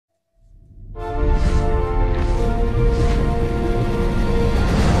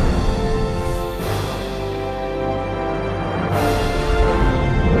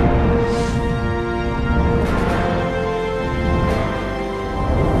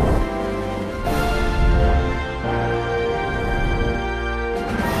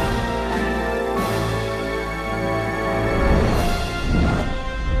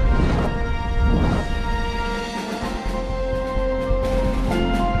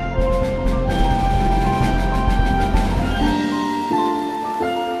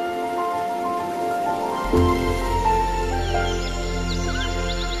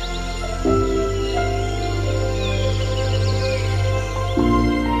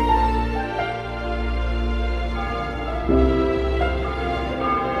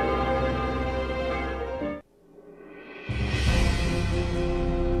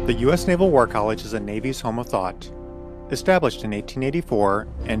U.S. Naval War College is the Navy's home of thought. Established in 1884,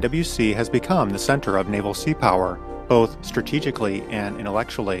 NWC has become the center of naval sea power, both strategically and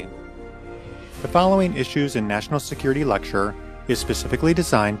intellectually. The following Issues in National Security lecture is specifically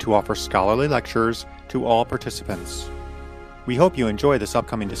designed to offer scholarly lectures to all participants. We hope you enjoy this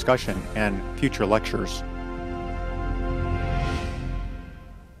upcoming discussion and future lectures.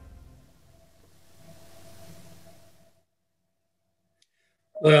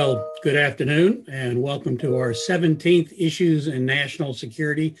 Well, good afternoon and welcome to our 17th Issues in National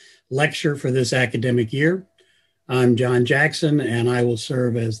Security lecture for this academic year. I'm John Jackson and I will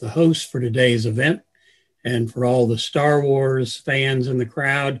serve as the host for today's event. And for all the Star Wars fans in the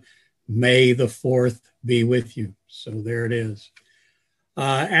crowd, may the 4th be with you. So there it is.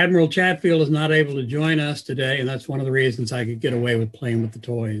 Admiral Chatfield is not able to join us today, and that's one of the reasons I could get away with playing with the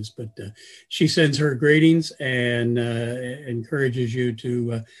toys. But she sends her greetings and encourages you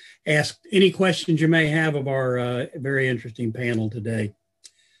to ask any questions you may have of our very interesting panel today.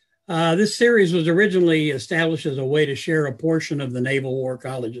 This series was originally established as a way to share a portion of the Naval War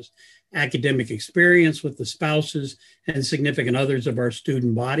College's academic experience with the spouses and significant others of our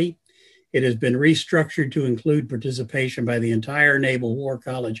student body. It has been restructured to include participation by the entire Naval War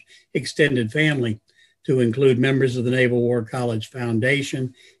College extended family, to include members of the Naval War College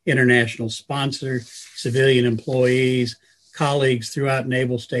Foundation, international sponsors, civilian employees, colleagues throughout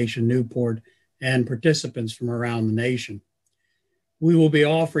Naval Station Newport, and participants from around the nation. We will be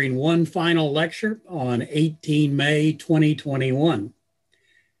offering one final lecture on 18 May 2021.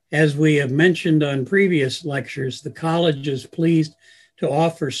 As we have mentioned on previous lectures, the college is pleased to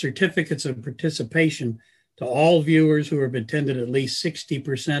offer certificates of participation to all viewers who have attended at least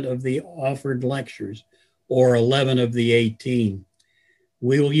 60% of the offered lectures, or 11 of the 18.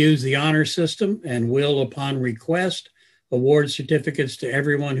 We will use the honor system and will, upon request, award certificates to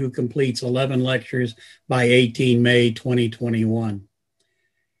everyone who completes 11 lectures by 18 May 2021.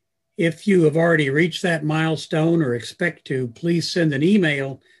 If you have already reached that milestone or expect to, please send an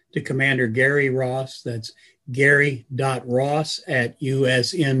email to Commander Gary Ross, that's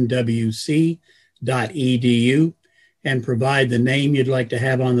gary.ross@usnwc.edu, and provide the name you'd like to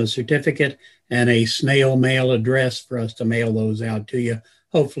have on the certificate and a snail mail address for us to mail those out to you,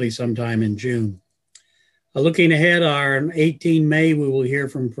 hopefully sometime in June. Looking ahead, on 18 May, we will hear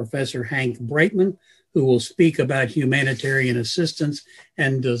from Professor Hank Breitman, who will speak about humanitarian assistance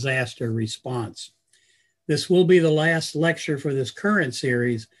and disaster response. This will be the last lecture for this current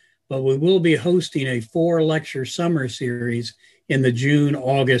series, but we will be hosting a 4-lecture summer series in the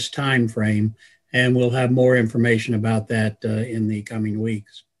June-August timeframe, and we'll have more information about that in the coming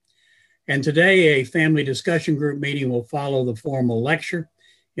weeks. And today, a family discussion group meeting will follow the formal lecture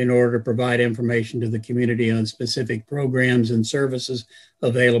in order to provide information to the community on specific programs and services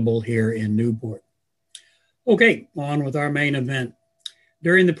available here in Newport. Okay, on with our main event.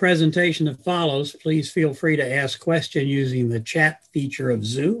 During the presentation that follows, please feel free to ask questions using the chat feature of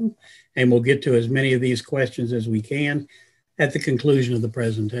Zoom, and we'll get to as many of these questions as we can at the conclusion of the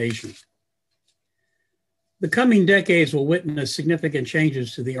presentation. The coming decades will witness significant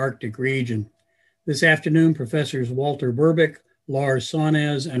changes to the Arctic region. This afternoon, Professors Walter Berbrick, Lars,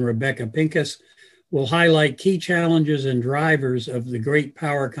 Saunes, and Rebecca Pincus will highlight key challenges and drivers of the great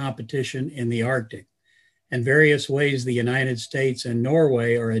power competition in the Arctic, and various ways the United States and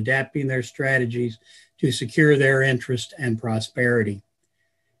Norway are adapting their strategies to secure their interest and prosperity.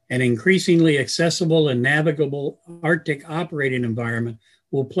 An increasingly accessible and navigable Arctic operating environment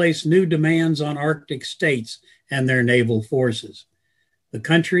will place new demands on Arctic states and their naval forces. The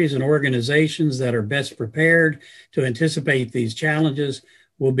countries and organizations that are best prepared to anticipate these challenges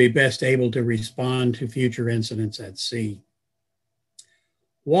will be best able to respond to future incidents at sea.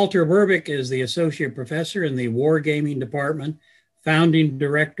 Walter Berbrick is the Associate Professor in the Wargaming Department, Founding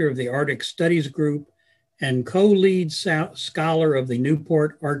Director of the Arctic Studies Group, and co-lead scholar of the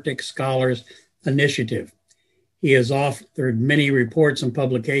Newport Arctic Scholars Initiative. He has authored many reports and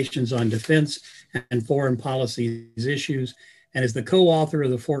publications on defense and foreign policy issues, and is the co-author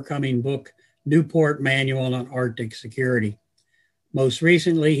of the forthcoming book, Newport Manual on Arctic Security. Most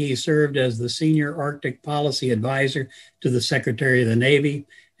recently, he served as the Senior Arctic Policy Advisor to the Secretary of the Navy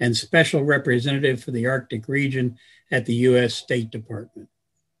and Special Representative for the Arctic region at the U.S. State Department.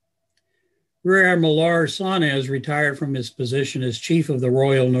 Rear Admiral Lars retired from his position as Chief of the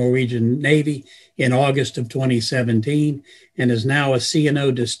Royal Norwegian Navy in August of 2017 and is now a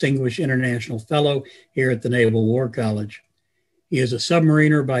CNO Distinguished International Fellow here at the Naval War College. He is a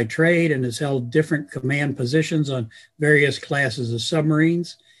submariner by trade and has held different command positions on various classes of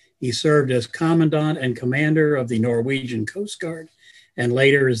submarines. He served as Commandant and Commander of the Norwegian Coast Guard and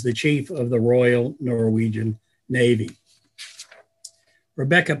later as the Chief of the Royal Norwegian Navy.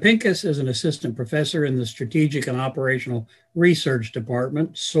 Rebecca Pincus is an assistant professor in the Strategic and Operational Research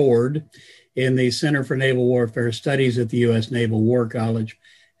Department, SWORD, in the Center for Naval Warfare Studies at the U.S. Naval War College,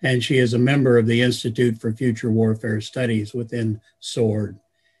 and she is a member of the Institute for Future Warfare Studies within SWORD.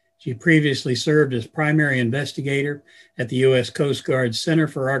 She previously served as primary investigator at the U.S. Coast Guard Center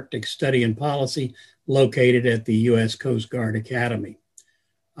for Arctic Study and Policy, located at the U.S. Coast Guard Academy.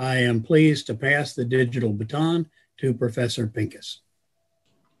 I am pleased to pass the digital baton to Professor Pincus.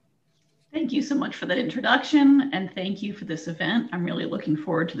 Thank you so much for that introduction, and thank you for this event. I'm really looking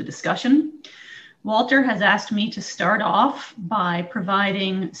forward to the discussion. Walter has asked me to start off by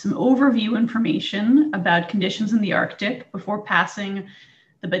providing some overview information about conditions in the Arctic before passing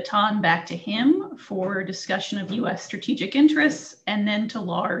the baton back to him for discussion of U.S. strategic interests, and then to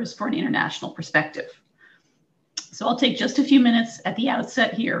Lars for an international perspective. So I'll take just a few minutes at the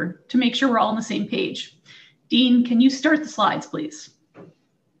outset here to make sure we're all on the same page. Dean, can you start the slides, please?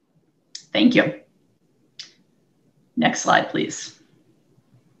 Thank you. Next slide, please.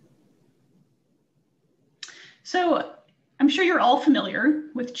 So I'm sure you're all familiar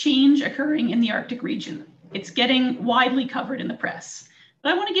with change occurring in the Arctic region. It's getting widely covered in the press.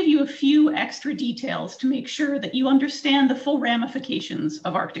 But I want to give you a few extra details to make sure that you understand the full ramifications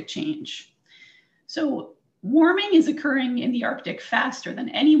of Arctic change. So warming is occurring in the Arctic faster than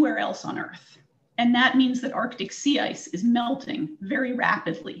anywhere else on Earth. And that means that Arctic sea ice is melting very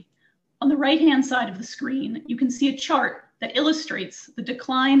rapidly. On the right-hand side of the screen, you can see a chart that illustrates the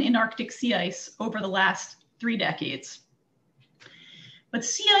decline in Arctic sea ice over the last 3 decades. But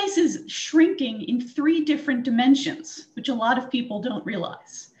sea ice is shrinking in 3 different dimensions, which a lot of people don't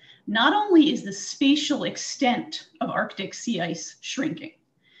realize. Not only is the spatial extent of Arctic sea ice shrinking,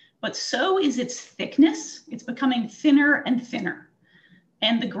 but so is its thickness. It's becoming thinner and thinner.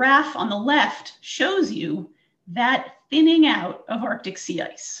 And the graph on the left shows you that thinning out of Arctic sea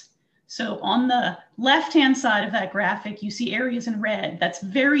ice. So on the left-hand side of that graphic, you see areas in red. That's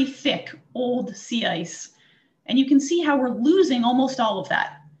very thick, old sea ice. And you can see how we're losing almost all of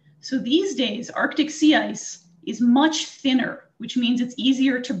that. So these days, Arctic sea ice is much thinner, which means it's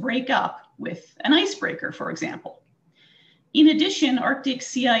easier to break up with an icebreaker, for example. In addition, Arctic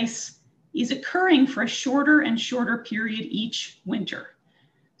sea ice is occurring for a shorter and shorter period each winter.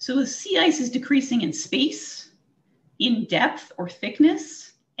 So the sea ice is decreasing in space, in depth or thickness,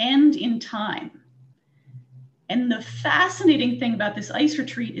 and in time. And the fascinating thing about this ice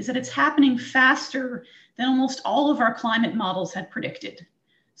retreat is that it's happening faster than almost all of our climate models had predicted.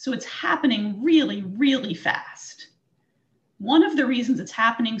 So it's happening really, really fast. One of the reasons it's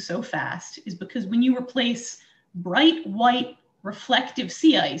happening so fast is because when you replace bright white reflective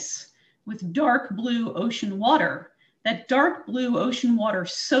sea ice with dark blue ocean water, that dark blue ocean water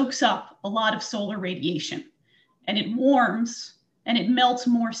soaks up a lot of solar radiation, and it warms and it melts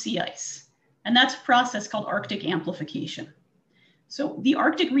more sea ice. And that's a process called Arctic amplification. So the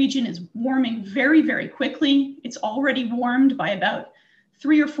Arctic region is warming very, very quickly. It's already warmed by about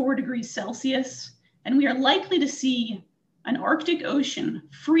 3 or 4 degrees Celsius. And we are likely to see an Arctic Ocean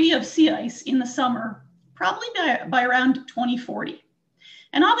free of sea ice in the summer, probably by around 2040.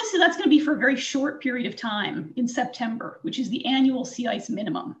 And obviously that's going to be for a very short period of time in September, which is the annual sea ice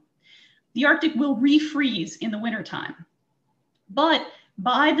minimum. The Arctic will refreeze in the wintertime. But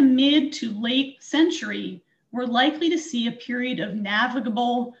by the mid to late century, we're likely to see a period of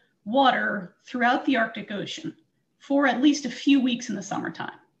navigable water throughout the Arctic Ocean for at least a few weeks in the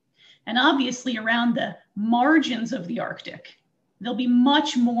summertime. And obviously around the margins of the Arctic, there'll be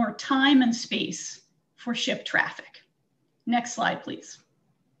much more time and space for ship traffic. Next slide, please.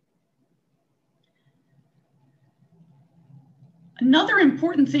 Another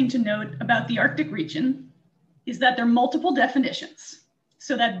important thing to note about the Arctic region is that there are multiple definitions.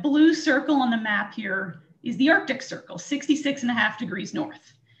 So that blue circle on the map here is the Arctic Circle, 66.5 degrees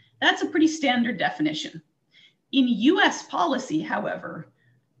north. That's a pretty standard definition. In US policy, however,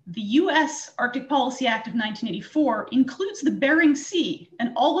 the US Arctic Policy Act of 1984 includes the Bering Sea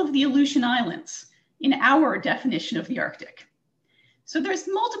and all of the Aleutian Islands in our definition of the Arctic. So there's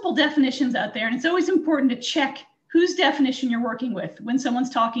multiple definitions out there, and it's always important to check whose definition you're working with when someone's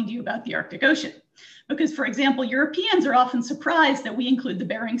talking to you about the Arctic Ocean. Because, for example, Europeans are often surprised that we include the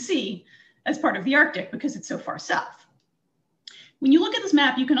Bering Sea as part of the Arctic because it's so far south. When you look at this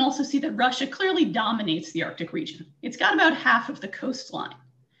map, you can also see that Russia clearly dominates the Arctic region. It's got about half of the coastline.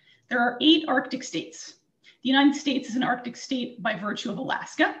 There are 8 Arctic states. The United States is an Arctic state by virtue of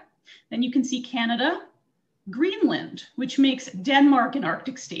Alaska. Then you can see Canada, Greenland, which makes Denmark an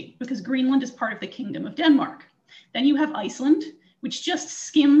Arctic state because Greenland is part of the Kingdom of Denmark. Then you have Iceland, which just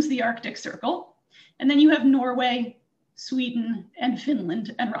skims the Arctic Circle. And then you have Norway, Sweden, and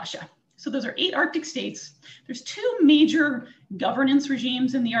Finland, and Russia. So those are 8 Arctic states. There's 2 major governance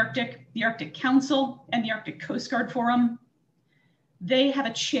regimes in the Arctic Council and the Arctic Coast Guard Forum. They have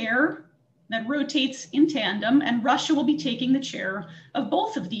a chair that rotates in tandem, and Russia will be taking the chair of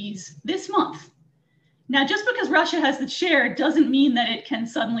both of these this month. Now, just because Russia has the chair doesn't mean that it can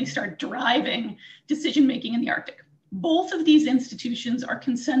suddenly start driving decision-making in the Arctic. Both of these institutions are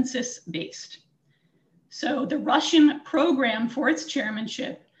consensus-based. So the Russian program for its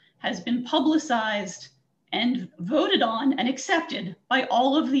chairmanship has been publicized and voted on and accepted by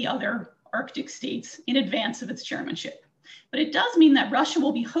all of the other Arctic states in advance of its chairmanship. But it does mean that Russia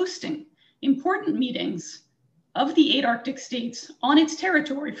will be hosting important meetings of the 8 Arctic states on its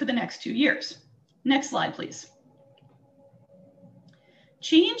territory for the next 2 years. Next slide, please.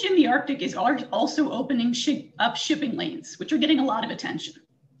 Change in the Arctic is also opening up shipping lanes, which are getting a lot of attention.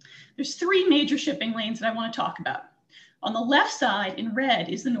 There's 3 major shipping lanes that I want to talk about. On the left side in red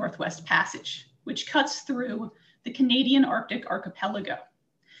is the Northwest Passage, which cuts through the Canadian Arctic archipelago.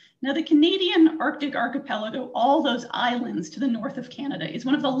 Now, the Canadian Arctic archipelago, all those islands to the north of Canada, is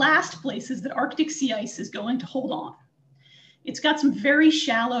one of the last places that Arctic sea ice is going to hold on. It's got some very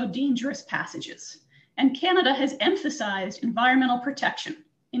shallow, dangerous passages, and Canada has emphasized environmental protection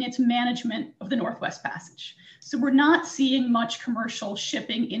in its management of the Northwest Passage. So we're not seeing much commercial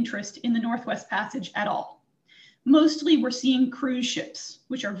shipping interest in the Northwest Passage at all. Mostly we're seeing cruise ships,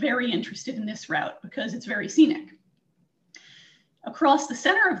 which are very interested in this route because it's very scenic. Across the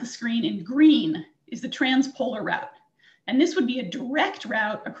center of the screen in green is the transpolar route, and this would be a direct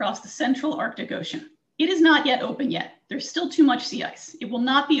route across the central Arctic Ocean. It is not yet open yet. There's still too much sea ice. It will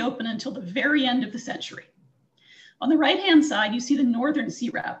not be open until the very end of the century. On the right-hand side, you see the Northern Sea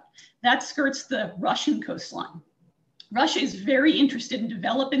Route. That skirts the Russian coastline. Russia is very interested in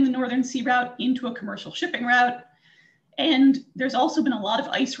developing the Northern Sea Route into a commercial shipping route, and there's also been a lot of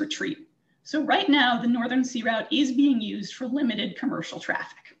ice retreat. So right now, the Northern Sea Route is being used for limited commercial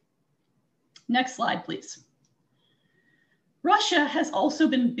traffic. Next slide, please. Russia has also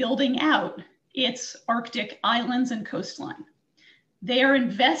been building out its Arctic islands and coastline. They are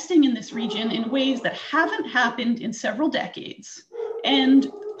investing in this region in ways that haven't happened in several decades.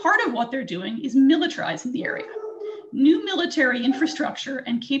 And part of what they're doing is militarizing the area. New military infrastructure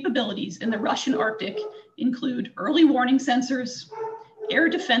and capabilities in the Russian Arctic include early warning sensors, air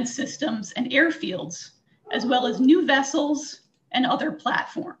defense systems, and airfields, as well as new vessels and other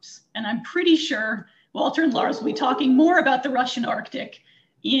platforms. And I'm pretty sure Walter and Lars will be talking more about the Russian Arctic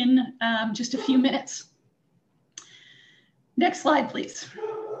in just a few minutes. Next slide, please.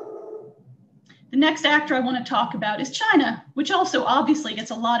 The next actor I want to talk about is China, which also obviously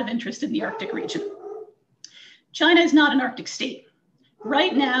gets a lot of interest in the Arctic region. China is not an Arctic state.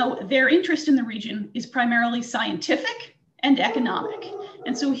 Right now, their interest in the region is primarily scientific and economic.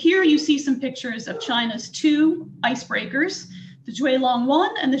 And so here you see some pictures of China's 2 icebreakers, the Zhuilong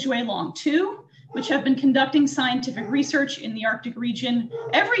 1 and the Zhuilong 2, which have been conducting scientific research in the Arctic region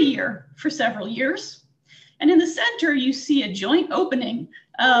every year for several years. And in the center, you see a joint opening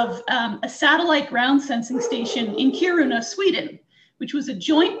of a satellite ground sensing station in Kiruna, Sweden, which was a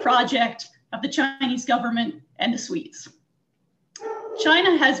joint project of the Chinese government and the Swedes.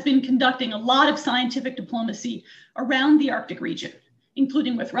 China has been conducting a lot of scientific diplomacy around the Arctic region,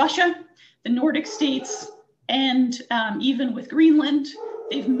 including with Russia, the Nordic states, and even with Greenland.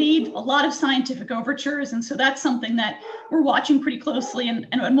 They've made a lot of scientific overtures, and so that's something that we're watching pretty closely,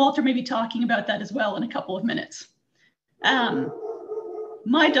 and Walter may be talking about that as well in a couple of minutes.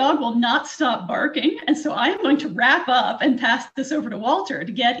 My dog will not stop barking, and so I'm going to wrap up and pass this over to Walter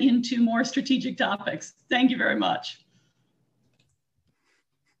to get into more strategic topics. Thank you very much.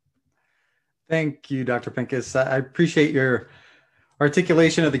 Thank you, Dr. Pincus. I appreciate your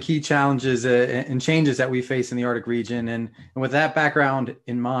articulation of the key challenges and changes that we face in the Arctic region. And with that background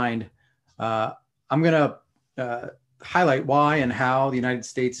in mind, I'm going to highlight why and how the United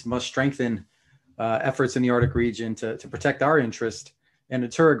States must strengthen efforts in the Arctic region to protect our interest and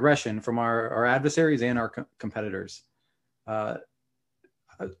deter aggression from our adversaries and our competitors.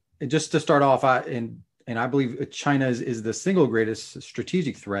 Just to start off, and I believe China is the single greatest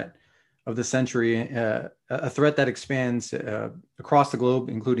strategic threat of the century, a threat that expands across the globe,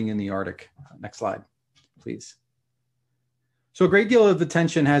 including in the Arctic. Next slide, please. So a great deal of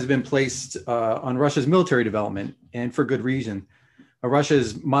attention has been placed on Russia's military development, and for good reason. Russia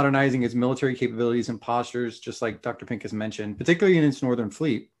is modernizing its military capabilities and postures, just like Dr. Pincus mentioned, particularly in its Northern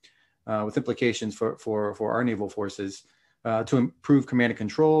Fleet, with implications for our naval forces, to improve command and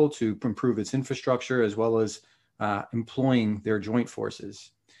control, to improve its infrastructure, as well as employing their joint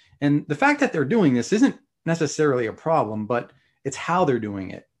forces. And the fact that they're doing this isn't necessarily a problem, but it's how they're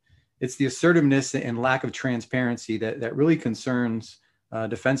doing it. It's the assertiveness and lack of transparency that really concerns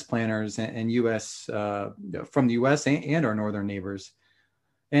defense planners and U.S. From the U.S. and our northern neighbors.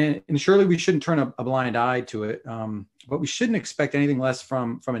 And surely we shouldn't turn a blind eye to it, but we shouldn't expect anything less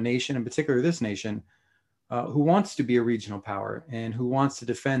from a nation, in particular this nation, who wants to be a regional power and who wants to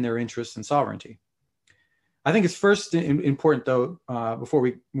defend their interests and sovereignty. I think it's first important, though, before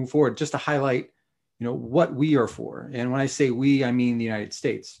we move forward, just to highlight, what we are for. And when I say we, I mean the United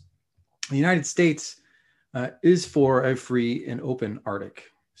States. The United States is for a free and open Arctic.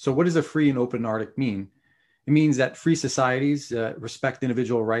 So what does a free and open Arctic mean? It means that free societies respect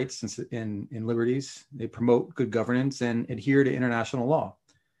individual rights and liberties. They promote good governance and adhere to international law.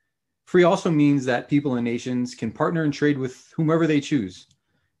 Free also means that people and nations can partner and trade with whomever they choose,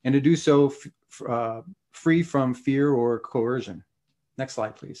 and to do so free from fear or coercion. Next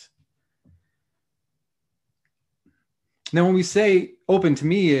slide, please. Now, when we say open, to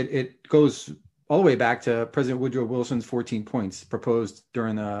me, it goes all the way back to President Woodrow Wilson's 14 points proposed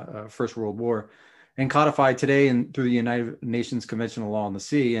during the First World War and codified today through the United Nations Convention on Law on the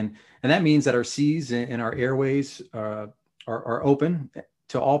Sea. And that means that our seas and our airways are open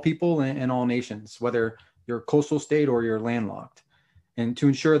to all people and all nations, whether you're a coastal state or you're landlocked. And to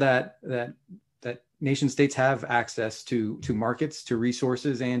ensure that nation states have access to markets, to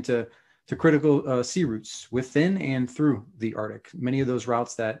resources, and to critical sea routes within and through the Arctic, many of those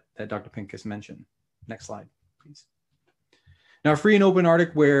routes that Dr. Pincus mentioned. Next slide, please. Now, a free and open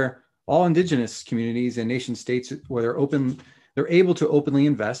Arctic where all indigenous communities and nation states, where they're able to openly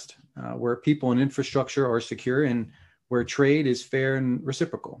invest, where people and infrastructure are secure, and where trade is fair and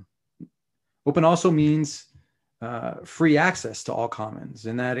reciprocal. Open also means free access to all commons,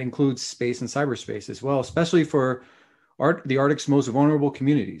 and that includes space and cyberspace as well, especially for the Arctic's most vulnerable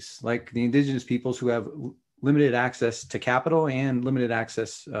communities, like the indigenous peoples who have limited access to capital and limited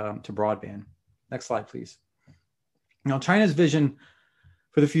access to broadband. Next slide, please. Now, China's vision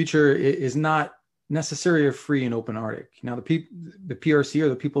for the future is not necessarily a free and open Arctic. Now, the PRC, or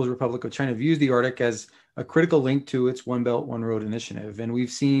the People's Republic of China, views the Arctic as a critical link to its One Belt, One Road initiative. And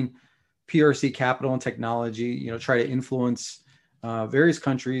we've seen PRC capital and technology, try to influence various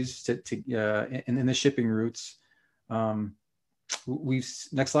countries in the shipping routes.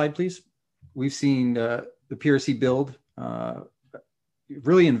 Next slide, please. We've seen the PRC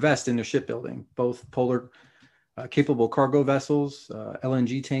really invest in their shipbuilding, both polar capable cargo vessels,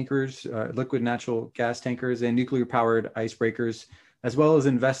 LNG tankers, liquid natural gas tankers, and nuclear powered icebreakers, as well as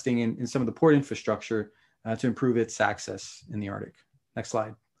investing in some of the port infrastructure to improve its access in the Arctic. Next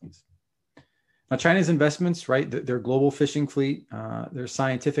slide, please. Now, China's investments, right, their global fishing fleet, their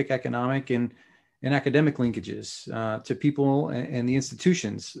scientific, economic, and academic linkages to people and the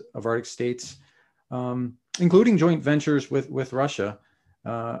institutions of Arctic states, including joint ventures with Russia,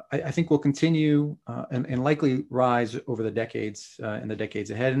 I think will continue and likely rise over the decades in the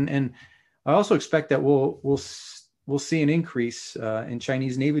decades ahead. And I also expect that we'll see an increase in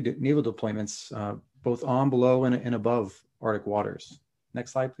Chinese naval deployments, both on, below, and above Arctic waters.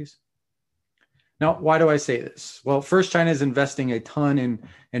 Next slide, please. Now, why do I say this? Well, first, China is investing a ton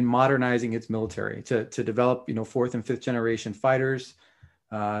in modernizing its military to develop, fourth and fifth generation fighters,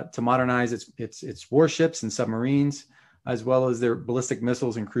 to modernize its warships and submarines, as well as their ballistic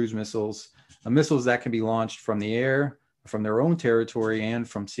missiles and cruise missiles, missiles that can be launched from the air, from their own territory, and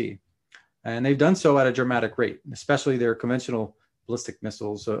from sea. And they've done so at a dramatic rate, especially their conventional ballistic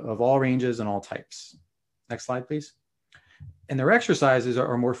missiles of all ranges and all types. Next slide, please. And their exercises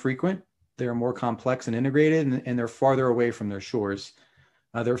are more frequent. They're more complex and integrated, and they're farther away from their shores.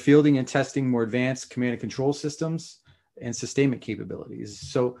 They're fielding and testing more advanced command and control systems and sustainment capabilities.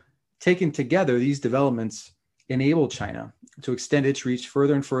 So taken together, these developments enable China to extend its reach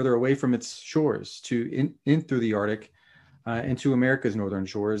further and further away from its shores in through the Arctic, into America's northern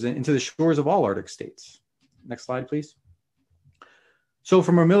shores, and into the shores of all Arctic states. Next slide, please. So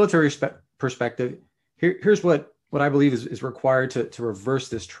from a military perspective, here's what I believe is required to reverse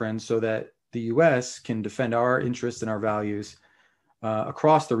this trend so that the U.S. can defend our interests and our values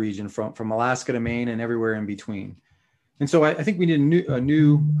across the region, from Alaska to Maine and everywhere in between. And so I think we need a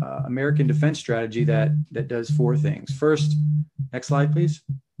new American defense strategy that does four things. First, next slide, please.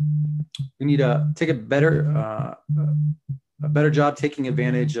 We need to take a better job taking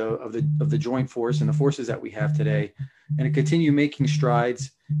advantage of the joint force and the forces that we have today, and to continue making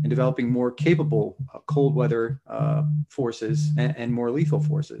strides and developing more capable cold weather forces and more lethal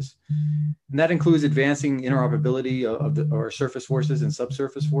forces. And that includes advancing interoperability of our surface forces and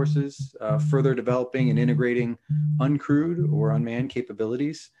subsurface forces, further developing and integrating uncrewed or unmanned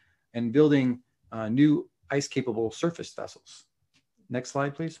capabilities, and building new ice-capable surface vessels. Next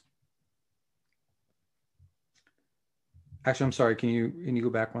slide, please. Actually, I'm sorry, can you go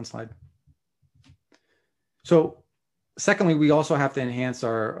back one slide? So secondly, we also have to enhance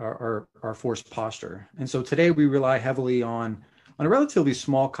our force posture. And so today we rely heavily on a relatively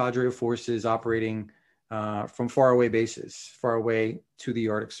small cadre of forces operating from faraway bases, far away to the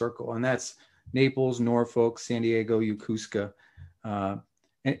Arctic Circle. And that's Naples, Norfolk, San Diego, Yokosuka.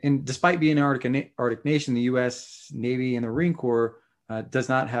 And despite being an Arctic nation, the US Navy and the Marine Corps does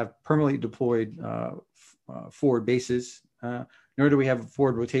not have permanently deployed forward bases, nor do we have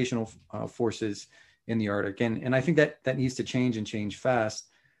forward rotational forces in the Arctic. And I think that needs to change and change fast,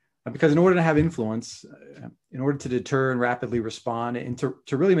 because in order to have influence, in order to deter and rapidly respond, and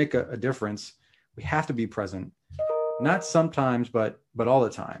to really make a difference, we have to be present, not sometimes, but all the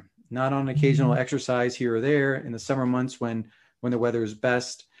time, not on occasional exercise here or there in the summer months when the weather is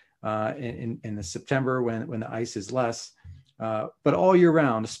best, in the September when the ice is less, but all year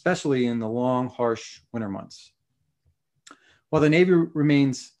round, especially in the long, harsh winter months. While the Navy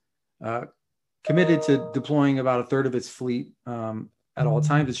remains committed to deploying about a third of its fleet at all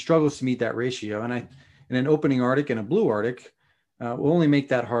times, it struggles to meet that ratio. And in an opening Arctic and a blue Arctic will only make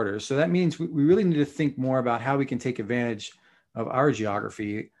that harder. So that means we really need to think more about how we can take advantage of our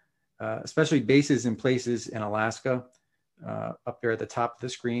geography, especially bases and places in Alaska, up there at the top of the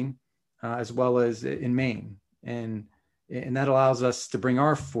screen, as well as in Maine. And that allows us to bring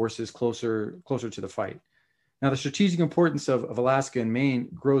our forces closer to the fight. Now, the strategic importance of Alaska and Maine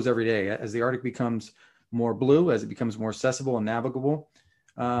grows every day as the Arctic becomes more blue, as it becomes more accessible and navigable.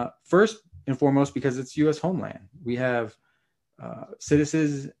 First and foremost, because it's U.S. homeland. We have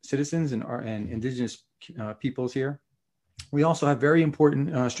citizens and indigenous peoples here. We also have very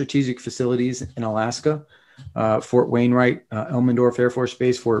important strategic facilities in Alaska. Fort Wainwright, Elmendorf Air Force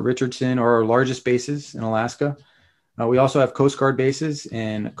Base, Fort Richardson are our largest bases in Alaska. We also have Coast Guard bases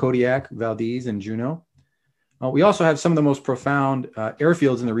in Kodiak, Valdez, and Juneau. We also have some of the most profound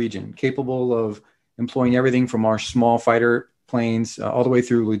airfields in the region, capable of employing everything from our small fighter planes all the way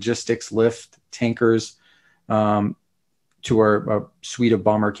through logistics, lift, tankers, to our suite of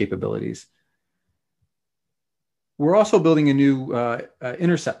bomber capabilities. We're also building a new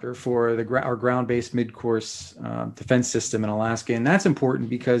interceptor for our ground-based mid-course defense system in Alaska, and that's important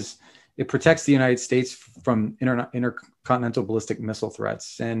because it protects the United States from intercontinental ballistic missile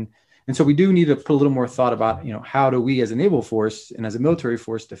threats. And so we do need to put a little more thought about, how do we as a naval force and as a military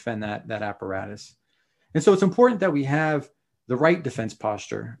force defend that apparatus. And so it's important that we have the right defense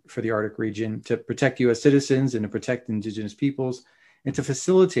posture for the Arctic region to protect U.S. citizens and to protect indigenous peoples and to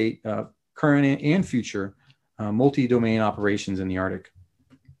facilitate current and future multi-domain operations in the Arctic.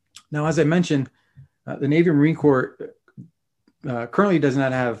 Now, as I mentioned, the Navy and Marine Corps currently does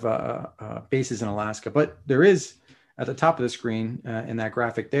not have bases in Alaska, but there is, at the top of the screen in that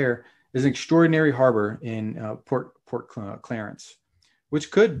graphic there, is an extraordinary harbor in Port Clarence, which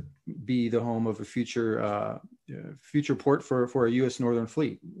could be the home of a future port for a U.S. Northern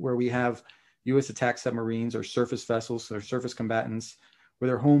Fleet, where we have U.S. attack submarines or surface vessels or surface combatants, where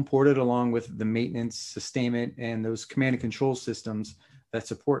they're home ported along with the maintenance, sustainment, and those command and control systems that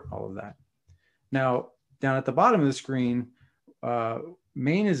support all of that. Now, down at the bottom of the screen,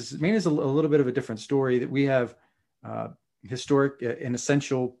 Maine is a little bit of a different story. That we have historic and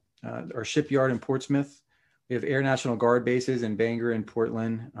essential our shipyard in Portsmouth. We have Air National Guard bases in Bangor and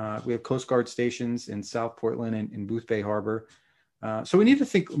Portland. We have Coast Guard stations in South Portland and in Booth Bay Harbor. So we need to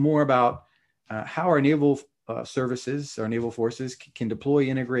think more about how our naval services, our naval forces can deploy,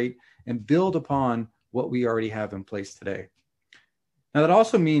 integrate, and build upon what we already have in place today. Now, that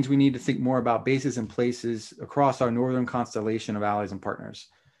also means we need to think more about bases and places across our northern constellation of allies and partners.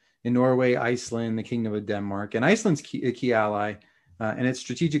 In Norway, Iceland, the Kingdom of Denmark, and Iceland's a key ally, and its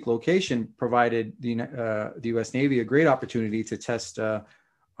strategic location provided the U.S. Navy a great opportunity to test a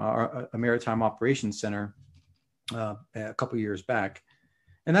maritime operations center a couple of years back.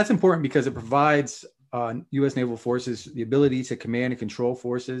 And that's important because it provides U.S. naval forces the ability to command and control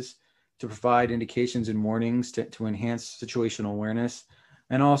forces, to provide indications and warnings, to enhance situational awareness,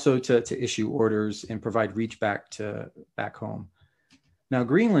 and also to issue orders and provide reach back home. Now,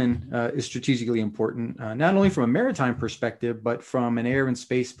 Greenland is strategically important, not only from a maritime perspective, but from an air and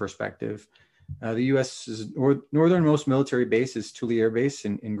space perspective. The U.S.'s northernmost military base is Thule Air Base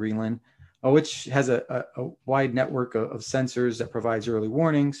in Greenland, which has a wide network of sensors that provides early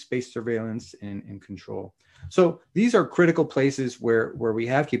warning, space surveillance, and control. So these are critical places where we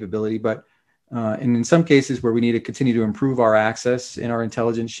have capability, but and in some cases where we need to continue to improve our access and our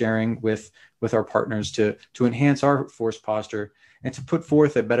intelligence sharing with our partners to enhance our force posture and to put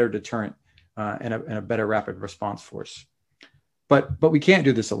forth a better deterrent and a better rapid response force. But we can't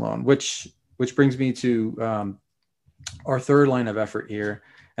do this alone, which brings me to our third line of effort here,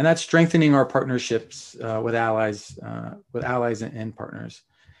 and that's strengthening our partnerships with allies and partners.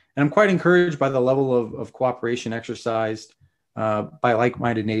 And I'm quite encouraged by the level of cooperation exercised by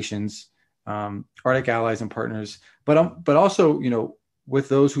like-minded nations, Arctic allies and partners, but also, with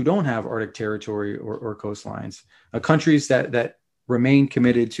those who don't have Arctic territory or coastlines, countries that remain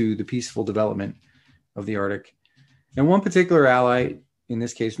committed to the peaceful development of the Arctic. And one particular ally, in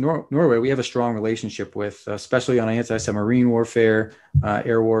this case, Norway, we have a strong relationship with, especially on anti-submarine warfare,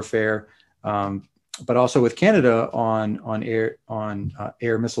 air warfare, but also with Canada on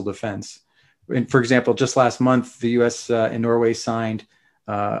air missile defense. And for example, just last month, the U.S. And Norway signed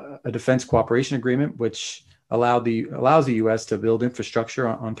a defense cooperation agreement, which allows the U.S. to build infrastructure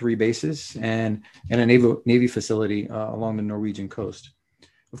on 3 bases and a Navy facility along the Norwegian coast.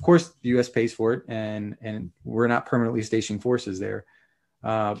 Of course, the U.S. pays for it, and we're not permanently stationing forces there.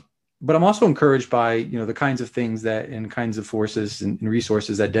 But I'm also encouraged by the kinds of things and kinds of forces and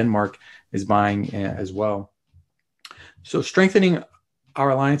resources that Denmark is buying as well. So strengthening our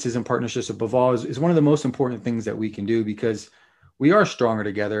alliances and partnerships above all is one of the most important things that we can do, because we are stronger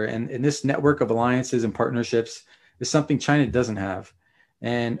together. And this network of alliances and partnerships is something China doesn't have.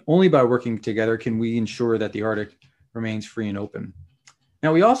 And only by working together can we ensure that the Arctic remains free and open.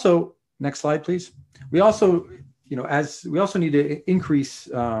 Now, we also, next slide, please. We also need to increase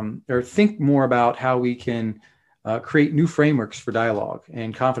or think more about how we can create new frameworks for dialogue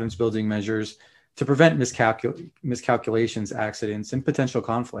and confidence building measures to prevent miscalculations, accidents, and potential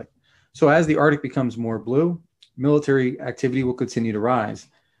conflict. So as the Arctic becomes more blue, military activity will continue to rise.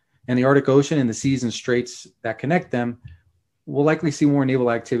 And the Arctic Ocean and the seas and straits that connect them will likely see more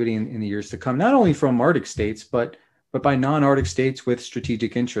naval activity in the years to come, not only from Arctic states, but by non-Arctic states with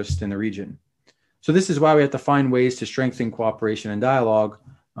strategic interest in the region. So this is why we have to find ways to strengthen cooperation and dialogue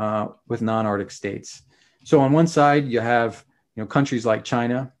with non-Arctic states. So on one side, you have countries like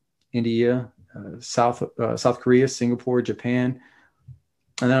China, India, South Korea, Singapore, Japan.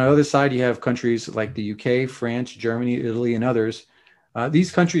 And then on the other side, you have countries like the UK, France, Germany, Italy, and others.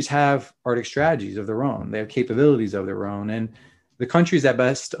 These countries have Arctic strategies of their own. They have capabilities of their own. And the countries that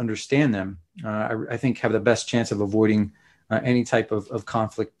best understand them, I think, have the best chance of avoiding any type of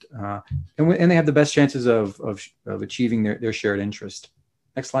conflict, and they have the best chances of achieving their shared interest.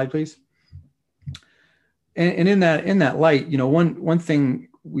 Next slide, please. And in that light, one thing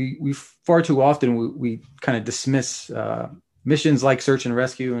we far too often we kind of dismiss missions like search and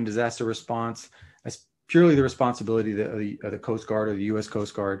rescue and disaster response as purely the responsibility of the Coast Guard or the U.S.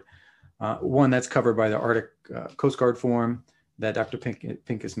 Coast Guard. One that's covered by the Arctic Coast Guard Forum that Dr.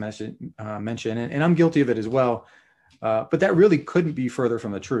 Pincus mentioned, and I'm guilty of it as well. But that really couldn't be further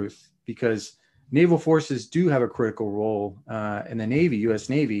from the truth, because naval forces do have a critical role, and the Navy, U.S.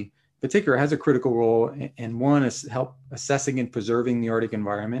 Navy in particular, has a critical role, and one is help assessing and preserving the Arctic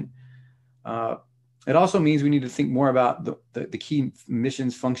environment. It also means we need to think more about the key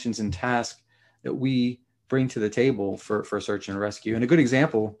missions, functions, and tasks that we bring to the table for search and rescue. And a good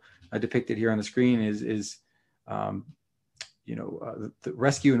example depicted here on the screen is the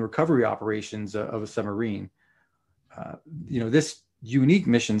rescue and recovery operations of a submarine. This unique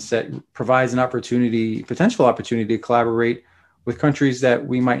mission set provides potential opportunity to collaborate with countries that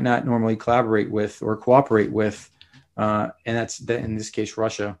we might not normally collaborate with or cooperate with, and that's in this case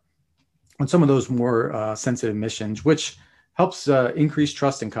Russia, on some of those more sensitive missions, which helps increase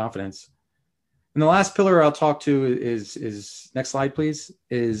trust and confidence. And the last pillar I'll talk to is next slide, please,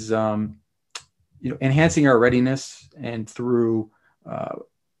 is enhancing our readiness, and through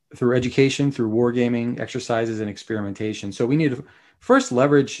education, through wargaming exercises and experimentation. So we need to first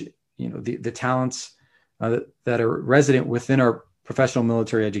leverage, the talents that are resident within our professional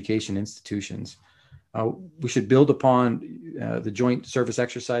military education institutions. We should build upon the joint service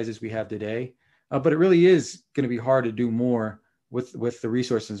exercises we have today, but it really is going to be hard to do more with the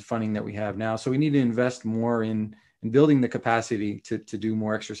resources and funding that we have now. So we need to invest more in building the capacity to do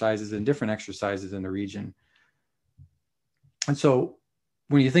more exercises and different exercises in the region. And so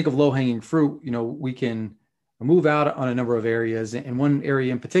when you think of low-hanging fruit, we can move out on a number of areas. And one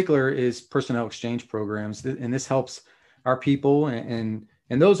area in particular is personnel exchange programs. And this helps our people and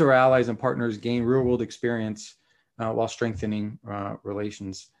those are allies and partners gain real-world experience while strengthening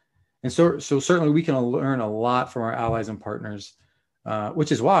relations. And so certainly we can learn a lot from our allies and partners,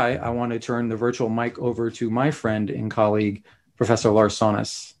 which is why I want to turn the virtual mic over to my friend and colleague, Professor Lars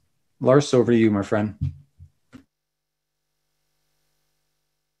Saunes. Lars, over to you, my friend.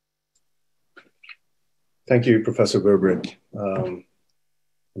 Thank you, Professor Berbrick.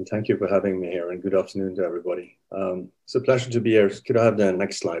 And thank you for having me here, and good afternoon to everybody. It's a pleasure to be here. Could I have the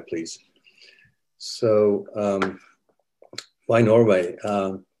next slide, please? So, why Norway?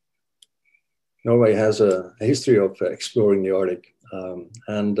 Norway has a history of exploring the Arctic,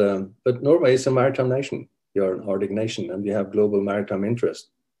 but Norway is a maritime nation. You're an Arctic nation, and we have global maritime interest.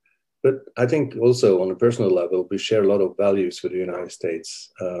 But I think also on a personal level, we share a lot of values with the United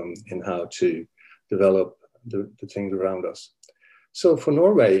States in how to develop the things around us. So for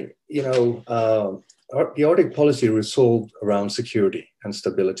Norway, you know, the Arctic policy resolved around security and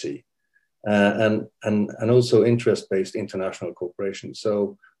stability, and also interest-based international cooperation.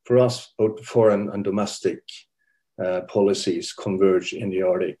 So for us, both foreign and domestic policies converge in the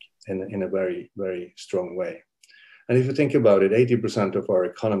Arctic in a very, very strong way. And if you think about it, 80% of our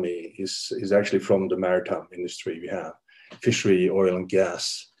economy is actually from the maritime industry. We have fishery, oil and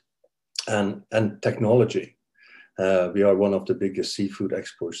gas, and technology. We are one of the biggest seafood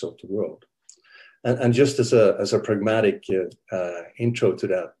exporters of the world. And just as a pragmatic intro to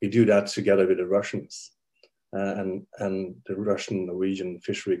that, we do that together with the Russians. And the Russian-Norwegian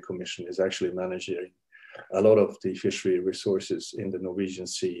Fishery Commission is actually managing a lot of the fishery resources in the Norwegian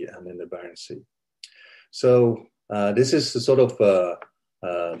Sea and in the Barents Sea. So this is the sort of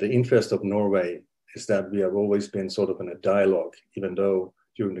the interest of Norway, is that we have always been sort of in a dialogue, even though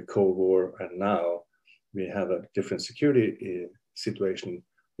during the Cold War and now we have a different security situation.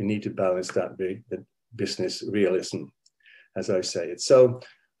 We need to balance that with the business realism, as I say it. So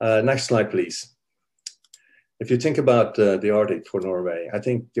next slide, please. If you think about the Arctic for Norway, I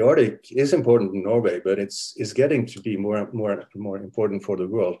think the Arctic is important in Norway, but it's getting to be more important for the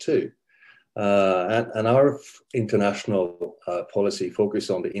world too. And our international policy focus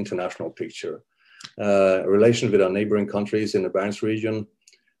on the international picture, relation with our neighboring countries in the Barents region,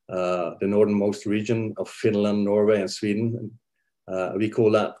 the northernmost region of Finland, Norway, and Sweden. We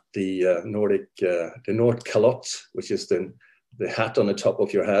call that the North Calotte, which is the hat on the top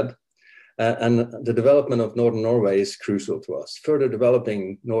of your head. And the development of Northern Norway is crucial to us. Further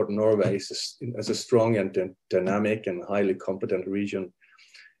developing Northern Norway as a strong and dynamic and highly competent region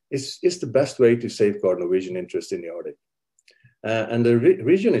is the best way to safeguard Norwegian interest in the Arctic. And the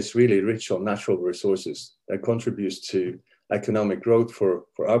region is really rich on natural resources that contributes to economic growth for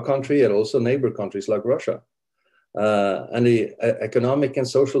our country and also neighbor countries like Russia. And the economic and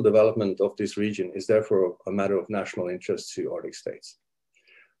social development of this region is therefore a matter of national interest to Arctic states.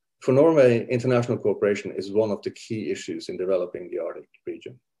 For Norway, international cooperation is one of the key issues in developing the Arctic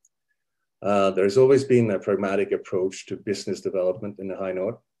region. There's always been a pragmatic approach to business development in the High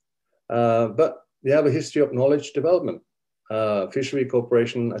North, but we have a history of knowledge development. Fishery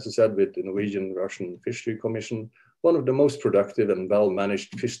cooperation, as I said, with the Norwegian-Russian Fishery Commission, one of the most productive and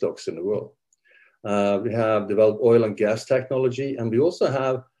well-managed fish stocks in the world. We have developed oil and gas technology, and we also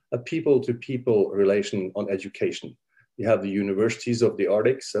have a people-to-people relation on education. We have the universities of the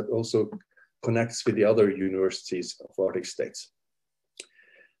Arctic that also connects with the other universities of Arctic states.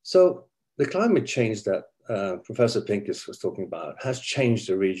 So the climate change that Professor Pincus was talking about has changed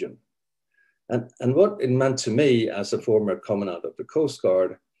the region. And what it meant to me as a former commandant of the Coast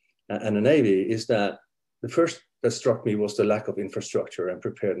Guard and the Navy is that the first that struck me was the lack of infrastructure and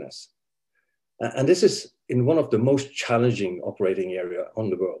preparedness. And this is in one of the most challenging operating area in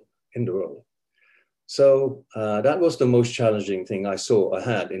the world. So that was the most challenging thing I saw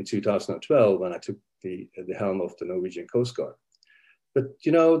ahead in 2012 when I took the helm of the Norwegian Coast Guard. But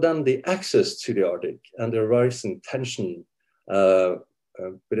you know, then the access to the Arctic and the rising tension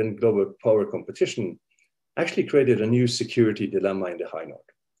within global power competition actually created a new security dilemma in the High North.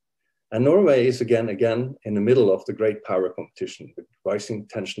 And Norway is again in the middle of the great power competition with rising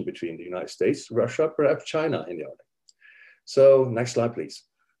tension between the United States, Russia, perhaps China in the Arctic. So next slide, please.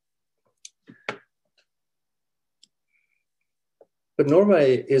 But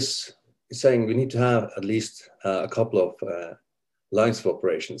Norway is saying we need to have at least a couple of lines of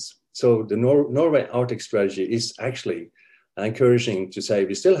operations. So the Norway Arctic strategy is actually encouraging to say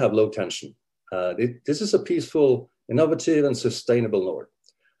we still have low tension. This is a peaceful, innovative, and sustainable North.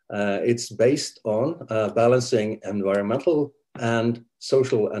 It's based on balancing environmental and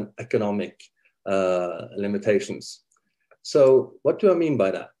social and economic limitations. So what do I mean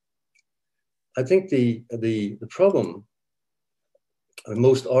by that? I think the problem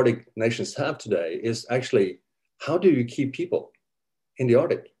most Arctic nations have today is actually, how do you keep people in the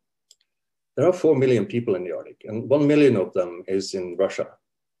Arctic? there are 4 million people in the Arctic, and 1 million of them is in Russia.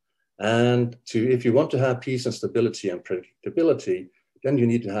 And if you want to have peace and stability and predictability, then you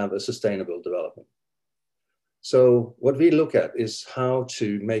need to have a sustainable development. So what we look at is how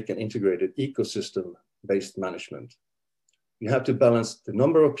to make an integrated ecosystem-based management. You have to balance the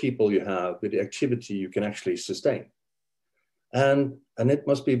number of people you have with the activity you can actually sustain. And it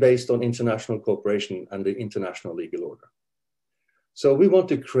must be based on international cooperation and the international legal order. So we want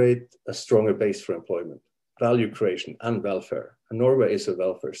to create a stronger base for employment, value creation, and welfare. And Norway is a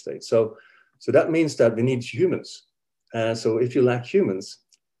welfare state. So that means that we need humans. And so if you lack humans,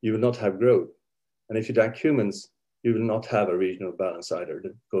 you will not have growth. And if you lack humans, you will not have a regional balance either,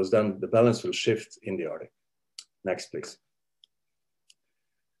 because then the balance will shift in the Arctic. Next, please.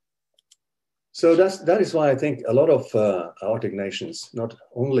 So that is why I think a lot of Arctic nations, not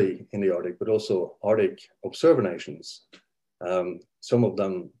only in the Arctic, but also Arctic observer nations, some of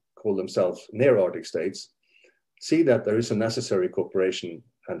them call themselves near Arctic states, see that there is a necessary cooperation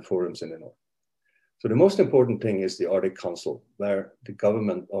and forums in the North. So the most important thing is the Arctic Council, where the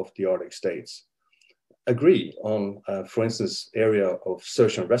government of the Arctic states agree on, for instance, area of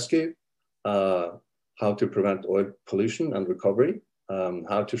search and rescue, how to prevent oil pollution and recovery,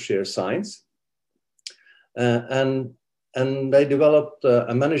 how to share science. And they developed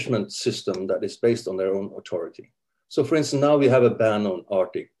a management system that is based on their own authority. So for instance, now we have a ban on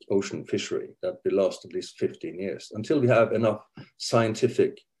Arctic ocean fishery that will last at least 15 years until we have enough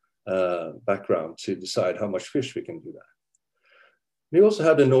scientific background to decide how much fish we can do that. We also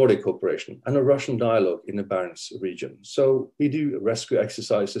have the Nordic cooperation and a Russian dialogue in the Barents region. So we do rescue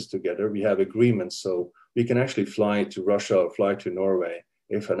exercises together. We have agreements so we can actually fly to Russia or fly to Norway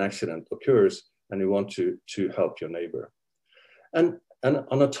if an accident occurs and you want to help your neighbor. And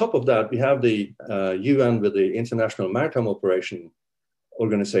on the top of that, we have the UN with the International Maritime Operation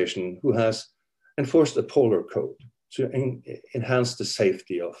Organization, who has enforced a polar code to enhance the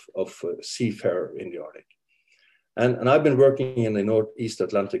safety of seafarer in the Arctic. And I've been working in the Northeast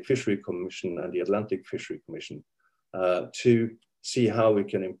Atlantic Fishery Commission and the Atlantic Fishery Commission to see how we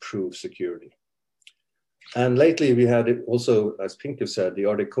can improve security. And lately we had it also, as Pincus said, the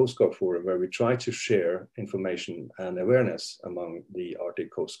Arctic Coast Guard Forum, where we try to share information and awareness among the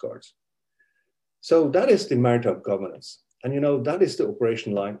Arctic Coast Guards. So that is the maritime governance. And that is the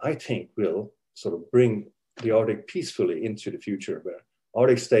operation line I think will sort of bring the Arctic peacefully into the future, where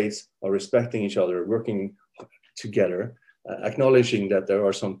Arctic states are respecting each other, working together, acknowledging that there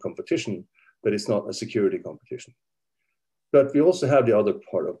are some competition, but it's not a security competition. But we also have the other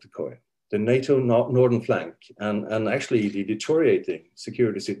part of the coin, the NATO northern flank, and actually the deteriorating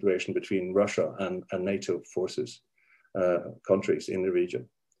security situation between Russia and NATO forces, countries in the region.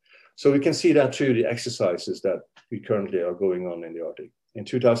 So we can see that through the exercises that we currently are going on in the Arctic. In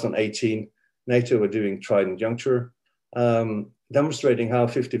 2018, NATO were doing Trident Juncture, demonstrating how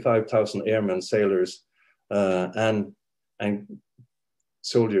 55,000 airmen, sailors, and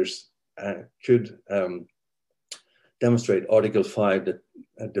soldiers could demonstrate Article 5, the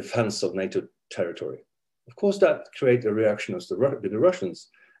defense of NATO territory. Of course, that created a reaction with the Russians.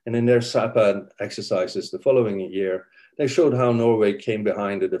 And in their SAPA exercises the following year, they showed how Norway came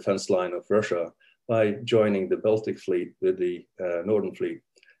behind the defense line of Russia by joining the Baltic Fleet with the Northern Fleet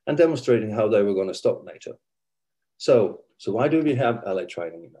and demonstrating how they were going to stop NATO. So why do we have allied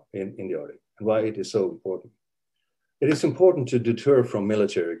training in the Arctic, and why it is so important? It is important to deter from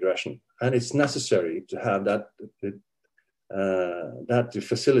military aggression, and it's necessary to have that to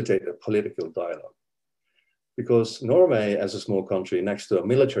facilitate a political dialogue. Because Norway, as a small country next to a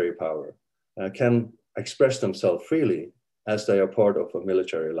military power, can express themselves freely as they are part of a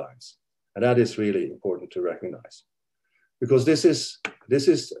military alliance. And that is really important to recognize. Because this is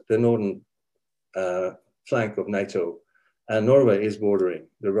the northern flank of NATO, and Norway is bordering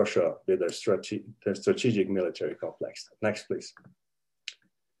the Russia with their strategic military complex. Next, please.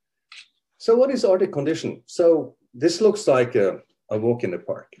 So what is Arctic condition? So this looks like a walk in the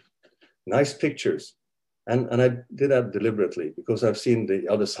park. Nice pictures. And I did that deliberately because I've seen the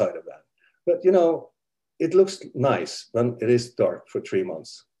other side of that. But it looks nice when it is dark for 3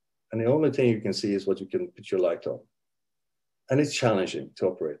 months. And the only thing you can see is what you can put your light on. And it's challenging to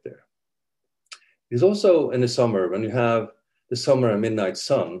operate there. It's also in the summer, when you have the summer and midnight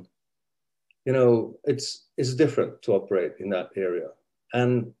sun, it's different to operate in that area.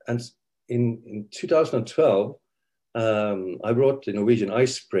 And in 2012, I brought the Norwegian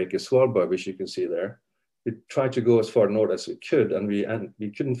icebreaker Svalbard, which you can see there. We tried to go as far north as we could, and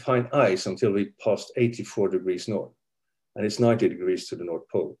we couldn't find ice until we passed 84 degrees north, and it's 90 degrees to the North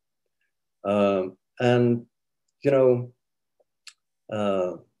Pole.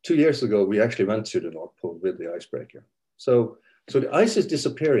 2 years ago, we actually went to the North Pole with the icebreaker. So the ice is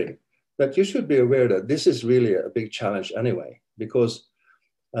disappearing, but you should be aware that this is really a big challenge anyway, because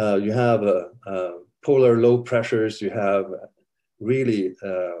you have polar low pressures, you have really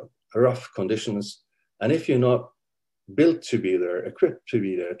rough conditions. And if you're not built to be there, equipped to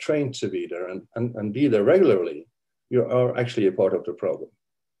be there, trained to be there, and be there regularly, you are actually a part of the problem.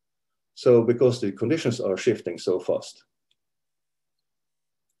 So because the conditions are shifting so fast.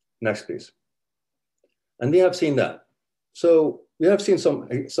 Next, please. And we have seen that. So we have seen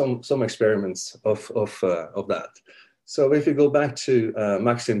some experiments of that. So if you go back to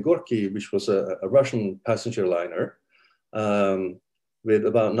Maxim Gorky, which was a Russian passenger liner with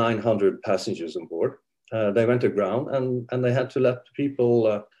about 900 passengers on board, they went aground and they had to let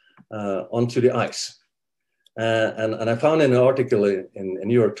people onto the ice. And I found in an article in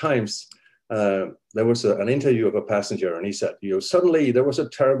New York Times, there was an interview of a passenger, and he said, suddenly there was a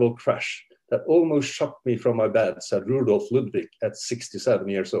terrible crash that almost shocked me from my bed, said Rudolf Ludwig at 67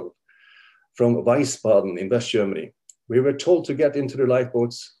 years old, from Wiesbaden in West Germany. We were told to get into the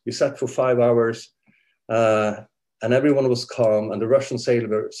lifeboats. We sat for 5 hours, and everyone was calm, and the Russian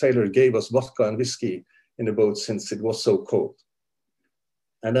sailor gave us vodka and whiskey in the boat since it was so cold.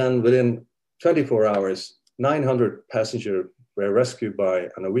 And then within 24 hours, 900 passengers were rescued by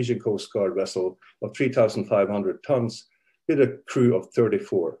a Norwegian Coast Guard vessel of 3,500 tons with a crew of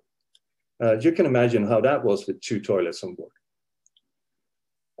 34. You can imagine how that was with 2 toilets on board.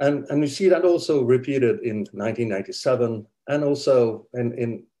 And you see that also repeated in 1997, and also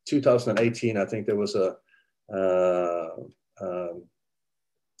in 2018, I think there was a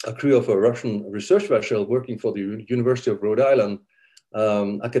crew of a Russian research vessel working for the University of Rhode Island,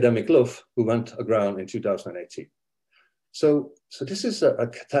 academic Luff, who went aground in 2018. So this is a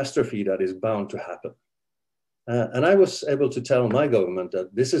catastrophe that is bound to happen. And I was able to tell my government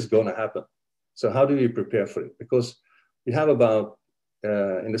that this is going to happen. So how do we prepare for it? Because we have about,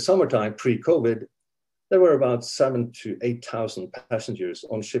 in the summertime, pre-COVID, there were about 7,000 to 8,000 passengers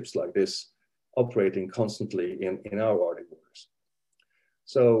on ships like this, operating constantly in our Arctic waters.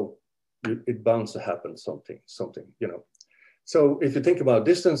 So it bounds to happen something, So if you think about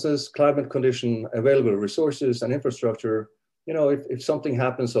distances, climate condition, available resources and infrastructure, if something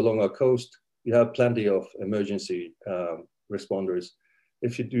happens along our coast, you have plenty of emergency responders.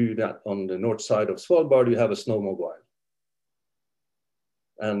 If you do that on the north side of Svalbard, you have a snowmobile.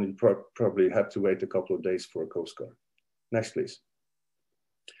 And you probably have to wait a couple of days for a Coast Guard. Next, please.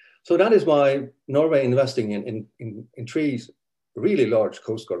 So that is why Norway investing in 3 really large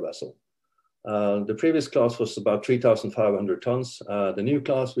Coast Guard vessels. The previous class was about 3,500 tons. The new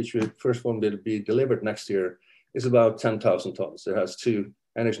class, which the first one will be delivered next year, is about 10,000 tons. It has 2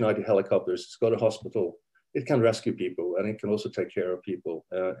 NH-90 helicopters. It's got a hospital. It can rescue people, and it can also take care of people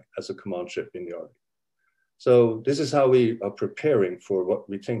as a command ship in the Arctic. So this is how we are preparing for what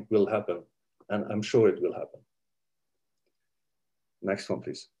we think will happen, and I'm sure it will happen. Next one,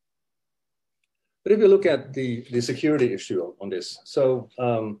 please. But if you look at the security issue on this, so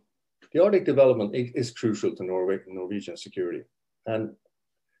the Arctic development is crucial to Norwegian security. And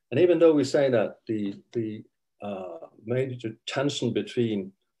even though we say that the major tension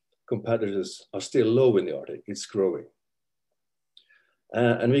between competitors are still low in the Arctic, it's growing.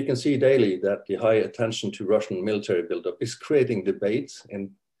 And we can see daily that the high attention to Russian military buildup is creating debates in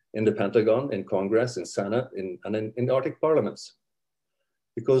the Pentagon, in Congress, in Senate, and in the Arctic parliaments,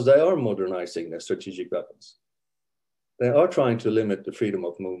 because they are modernizing their strategic weapons. They are trying to limit the freedom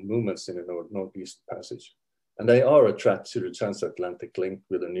of movements in the Northeast Passage. And they are a threat to the transatlantic link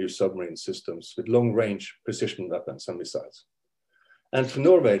with the new submarine systems with long-range precision weapons and missiles. And for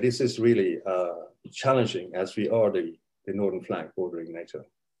Norway, this is really challenging, as we are the northern flank bordering NATO.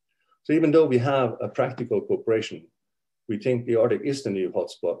 So even though we have a practical cooperation, we think the Arctic is the new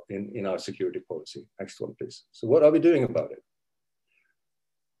hotspot in our security policy. Next one, please. So what are we doing about it?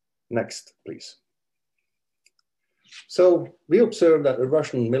 Next, please. So we observe that the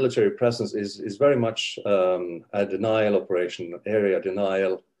Russian military presence is very much a denial operation, area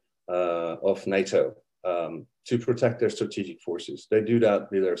denial of NATO to protect their strategic forces. They do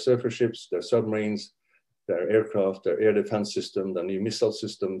that with their surface ships, their submarines, their aircraft, their air defense system, their new missile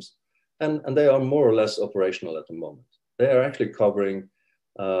systems, and they are more or less operational at the moment. They are actually covering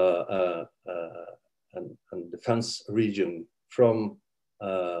a defense region from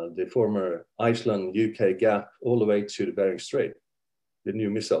the former Iceland, UK gap, all the way to the Bering Strait, the new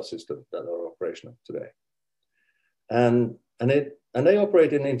missile system that are operational today. And they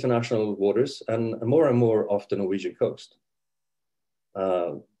operate in international waters and more off the Norwegian coast.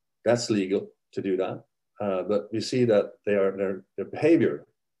 That's legal to do that, but we see that their behavior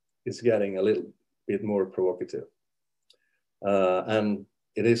is getting a little bit more provocative. And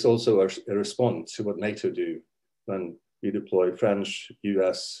it is also a response to what NATO do when we deploy French,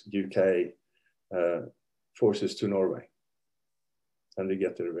 US, UK forces to Norway. And we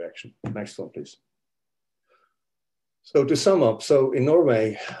get the reaction. Next one, please. So to sum up, so in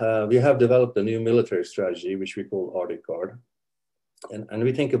Norway, we have developed a new military strategy, which we call Arctic Guard. And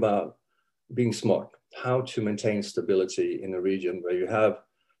we think about being smart, how to maintain stability in a region where you have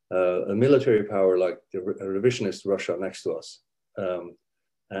a military power like the revisionist Russia next to us.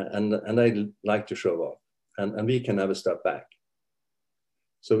 And they like to show off, and we can never step back.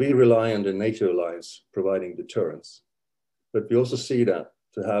 So we rely on the NATO alliance providing deterrence, but we also see that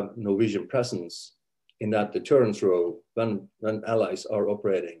to have Norwegian presence in that deterrence role when allies are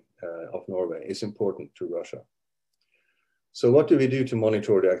operating off Norway is important to Russia. So what do we do to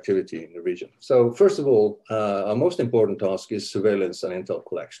monitor the activity in the region? So first of all, our most important task is surveillance and intel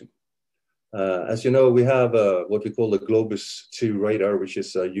collection. As you know, we have what we call the Globus 2 radar, which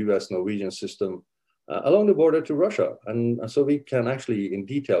is a US-Norwegian system along the border to Russia. And so we can actually in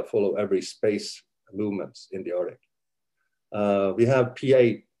detail follow every space movement in the Arctic. We have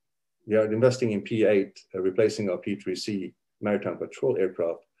P8, we are investing in P8, replacing our P3C maritime patrol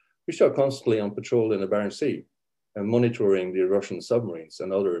aircraft, which are constantly on patrol in the Barents Sea and monitoring the Russian submarines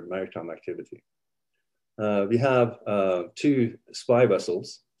and other maritime activity. We have 2 spy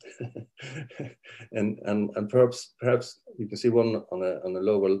vessels, and perhaps you can see one on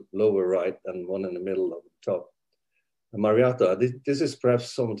the lower right and one in the middle of the top. Marietta, this is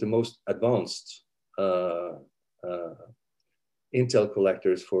perhaps some of the most advanced intel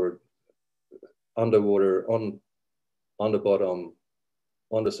collectors for underwater, on the bottom,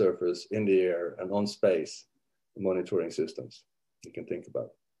 on the surface, in the air, and on space monitoring systems you can think about.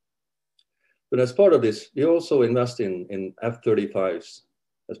 But as part of this, we also invest in F-35s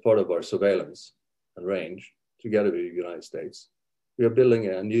as part of our surveillance and range together with the United States. We are building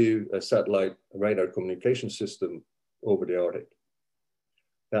a new satellite radar communication system over the Arctic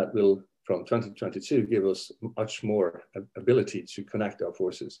that will, from 2022, give us much more ability to connect our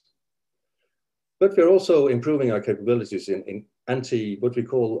forces. But we're also improving our capabilities in what we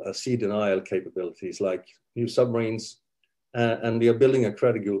call sea denial capabilities, like new submarines, and we are building a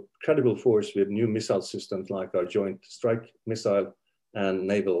credible force with new missile systems like our Joint Strike Missile and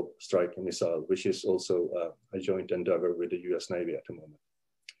Naval Strike Missile, which is also a joint endeavor with the US Navy at the moment.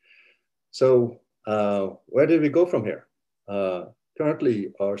 So where do we go from here?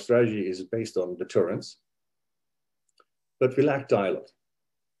 Currently, our strategy is based on deterrence, but we lack dialogue.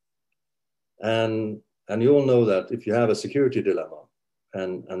 And you all know that if you have a security dilemma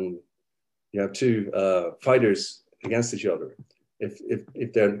and you have 2 fighters against each other,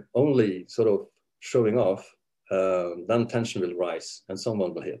 if they're only sort of showing off, then tension will rise and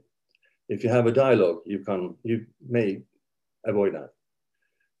someone will hit. If you have a dialogue, you may avoid that.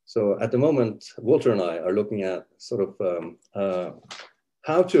 So at the moment, Walter and I are looking at sort of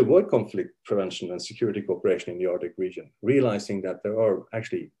how to avoid conflict prevention and security cooperation in the Arctic region, realizing that there are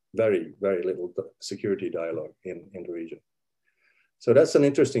actually very, very little security dialogue in the region. So that's an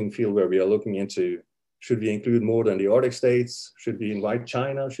interesting field where we are looking into, should we include more than the Arctic states? Should we invite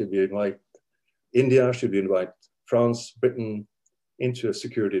China? Should we invite India? Should we invite France, Britain into a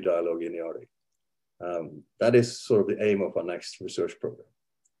security dialogue in the Arctic? That is sort of the aim of our next research program.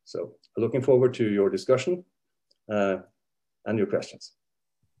 So looking forward to your discussion and your questions.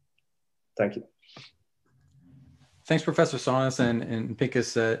 Thank you. Thanks, Professor Saunes and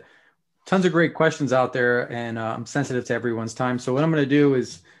Pincus. Tons of great questions out there, and I'm sensitive to everyone's time. So what I'm going to do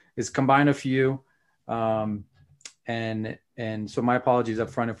is combine a few, and so my apologies up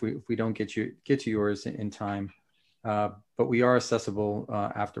front if we don't get to yours in time, but we are accessible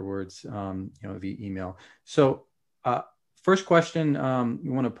afterwards, via email. So first question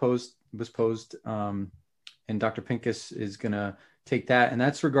was posed, and Dr. Pincus is going to take that, and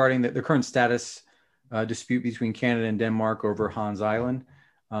that's regarding the current status dispute between Canada and Denmark over Hans Island.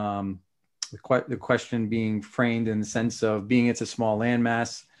 The question being framed in the sense of, being it's a small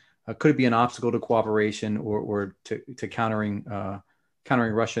landmass, could it be an obstacle to cooperation or to countering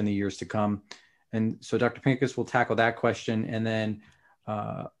Russia in the years to come? And so Dr. Pincus will tackle that question, and then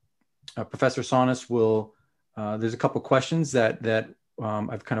Professor Saunes will. There's a couple questions that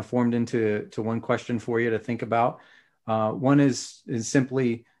I've kind of formed into one question for you to think about. One is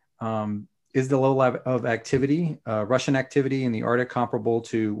simply, is the low level of activity, Russian activity in the Arctic, comparable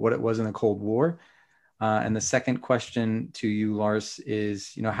to what it was in the Cold War? And the second question to you, Lars,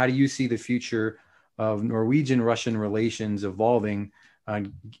 is, how do you see the future of Norwegian-Russian relations evolving,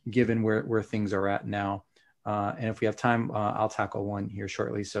 given where things are at now? And if we have time, I'll tackle one here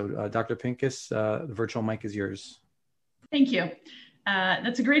shortly. So Dr. Pincus, the virtual mic is yours. Thank you.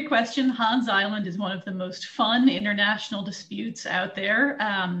 That's a great question. Hans Island is one of the most fun international disputes out there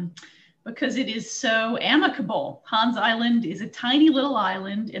because it is so amicable. Hans Island is a tiny little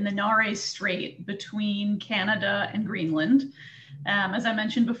island in the Nares Strait between Canada and Greenland. As I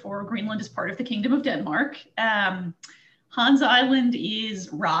mentioned before, Greenland is part of the Kingdom of Denmark. Hans Island is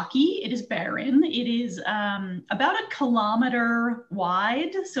rocky, it is barren, it is about 1 kilometer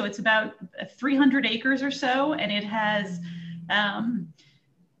wide, so it's about 300 acres or so, and it has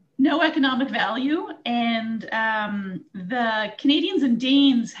no economic value. And the Canadians and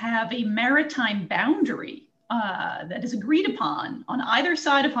Danes have a maritime boundary that is agreed upon on either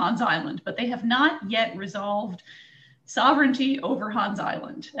side of Hans Island, but they have not yet resolved sovereignty over Hans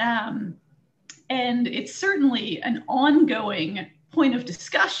Island. And it's certainly an ongoing point of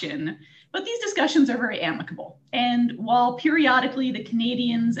discussion, but these discussions are very amicable. And while periodically the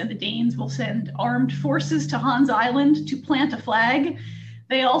Canadians and the Danes will send armed forces to Hans Island to plant a flag,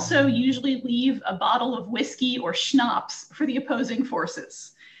 they also usually leave a bottle of whiskey or schnapps for the opposing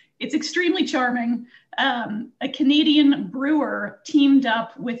forces. It's extremely charming. A Canadian brewer teamed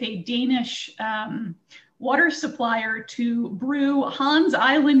up with a Danish water supplier to brew Hans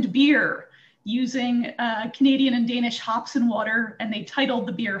Island beer using Canadian and Danish hops and water, and they titled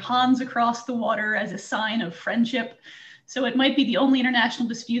the beer Hans Across the Water as a sign of friendship. So it might be the only international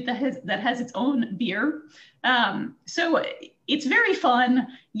dispute that has its own beer. So it's very fun.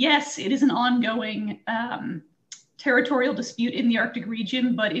 Yes, it is an ongoing territorial dispute in the Arctic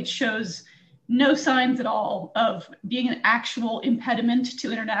region, but it shows no signs at all of being an actual impediment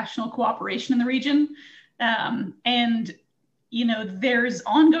to international cooperation in the region. And you know, there's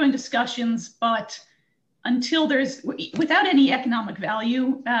ongoing discussions, but until without any economic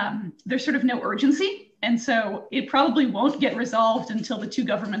value, there's sort of no urgency. And so it probably won't get resolved until the two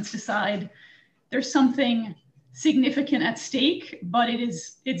governments decide there's something significant at stake, but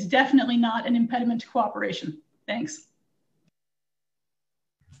it's definitely not an impediment to cooperation. Thanks.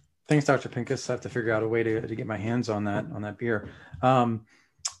 Thanks, Dr. Pincus. I have to figure out a way to get my hands on that beer.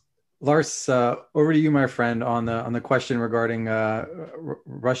 Lars, over to you, my friend, on the question regarding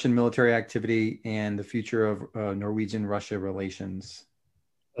Russian military activity and the future of Norwegian-Russia relations.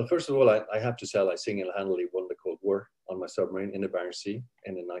 Well, first of all, I have to say I single-handedly won the Cold War on my submarine in the Barents Sea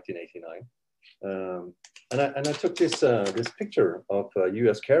in 1989. And I took this picture of a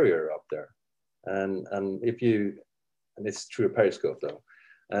U.S. carrier up there, and it's through a periscope though,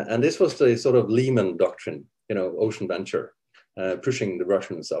 and this was the sort of Lehman doctrine, you know, ocean venture. Pushing the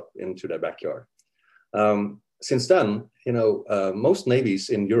Russians up into their backyard. Since then, you know, most navies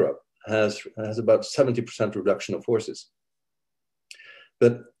in Europe has about 70% reduction of forces.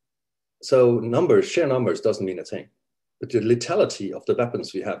 But so sheer numbers doesn't mean a thing. But the lethality of the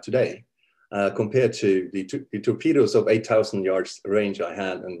weapons we have today, compared to the torpedoes of 8,000 yards range I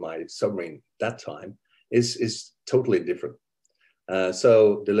had in my submarine that time, is totally different.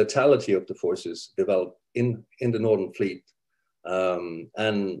 So the lethality of the forces developed in the Northern Fleet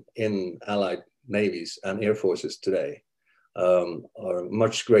and in allied navies and air forces today are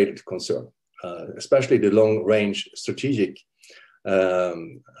much greater concern, especially the long-range strategic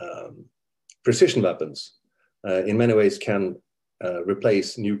precision weapons in many ways can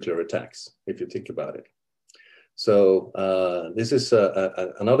replace nuclear attacks, if you think about it. So this is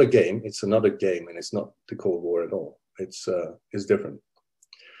another game. It's another game, and it's not the Cold War at all. It's different.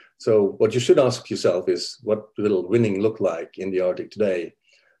 So what you should ask yourself is, what will winning look like in the Arctic today?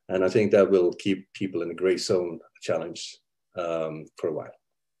 And I think that will keep people in the gray zone challenge for a while.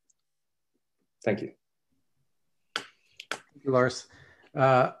 Thank you. Thank you, Lars.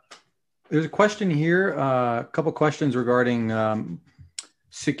 There's a question here, a couple questions regarding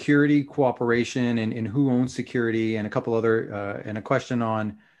security cooperation and who owns security, and a couple other, and a question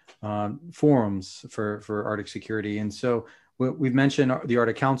on forums for Arctic security. And so we've mentioned the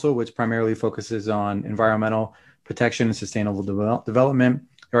Arctic Council, which primarily focuses on environmental protection and sustainable development.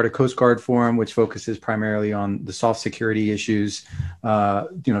 The Arctic Coast Guard Forum, which focuses primarily on the soft security issues,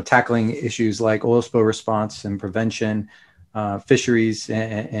 tackling issues like oil spill response and prevention, fisheries,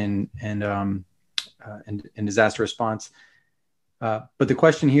 and disaster response. But the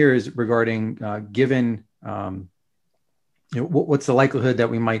question here is regarding given what's the likelihood that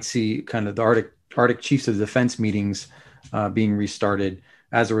we might see kind of the Arctic Chiefs of Defense meetings being restarted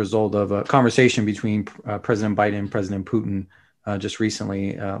as a result of a conversation between President Biden and President Putin just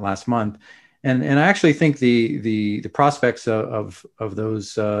recently last month. And I actually think the prospects of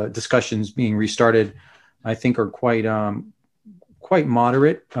those discussions being restarted, I think, are quite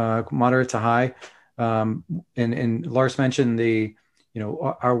moderate to high. And Lars mentioned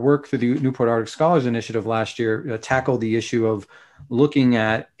our work through the Newport Arctic Scholars Initiative last year tackled the issue of looking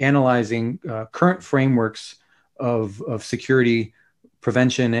at analyzing current frameworks of security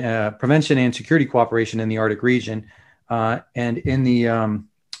prevention and security cooperation in the Arctic region. And in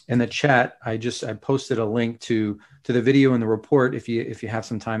the chat, I posted a link to the video and the report if you have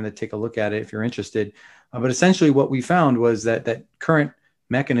some time to take a look at it if you're interested. But essentially, what we found was that current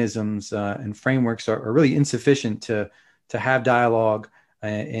mechanisms and frameworks are really insufficient to have dialogue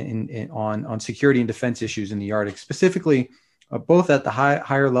on security and defense issues in the Arctic, specifically both at the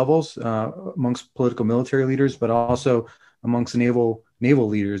higher levels amongst political military leaders, but also amongst naval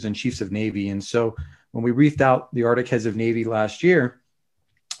leaders and chiefs of Navy. And so when we briefed out the Arctic heads of Navy last year,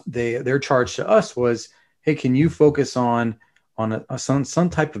 their charge to us was, hey, can you focus on some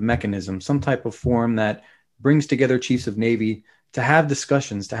type of mechanism, some type of forum that brings together chiefs of Navy to have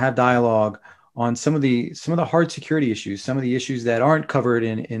discussions, to have dialogue on some of the hard security issues, some of the issues that aren't covered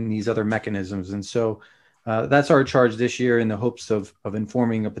in these other mechanisms. And so that's our charge this year in the hopes of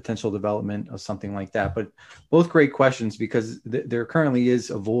informing a potential development of something like that. But both great questions, because there currently is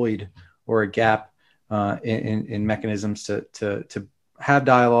a void or a gap in mechanisms to have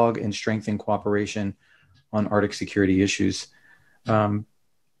dialogue and strengthen cooperation on Arctic security issues. And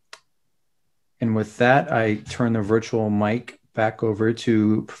with that, I turn the virtual mic back over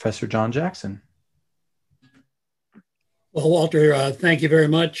to Professor John Jackson. Well, Walter, thank you very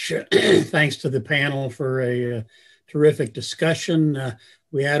much. Thanks to the panel for a terrific discussion.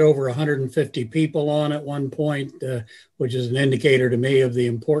 We had over 150 people on at one point, which is an indicator to me of the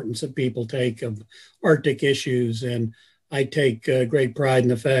importance that people take of Arctic issues. And I take great pride in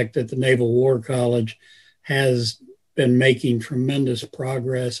the fact that the Naval War College has been making tremendous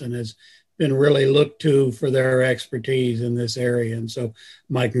progress and has been really looked to for their expertise in this area. And so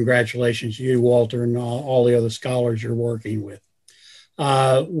my congratulations to you, Walter, and all the other scholars you're working with.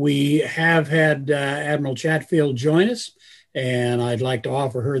 We have had Admiral Chatfield join us, and I'd like to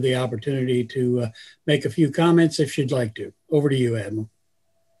offer her the opportunity to make a few comments if she'd like to. Over to you, Admiral.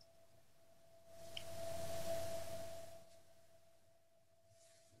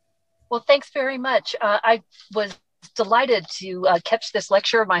 Well, thanks very much. I was delighted to catch this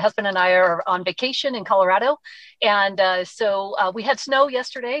lecture. My husband and I are on vacation in Colorado. And so we had snow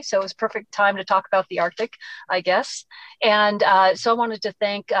yesterday, so it was perfect time to talk about the Arctic, I guess. And so I wanted to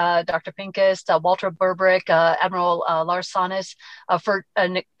thank Dr. Pincus, Walter Berbrick, Admiral Lars Saunes for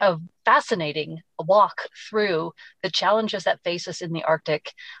a fascinating walk through the challenges that face us in the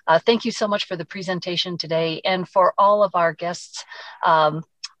Arctic. Thank you so much for the presentation today, and for all of our guests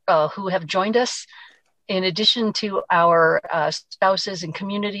who have joined us. In addition to our spouses and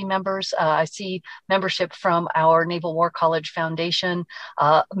community members, I see membership from our Naval War College Foundation,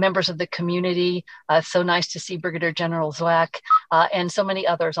 members of the community. So nice to see Brigadier General Zwack and so many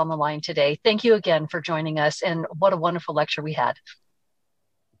others on the line today. Thank you again for joining us, and what a wonderful lecture we had.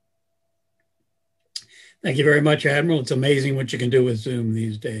 Thank you very much, Admiral. It's amazing what you can do with Zoom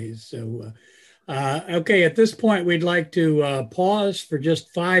these days. So, okay, at this point, we'd like to pause for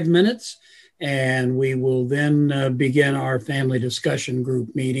just 5 minutes. And we will then begin our family discussion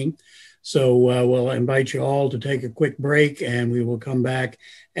group meeting. So we'll invite you all to take a quick break, and we will come back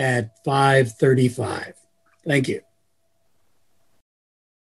at 5:35. Thank you.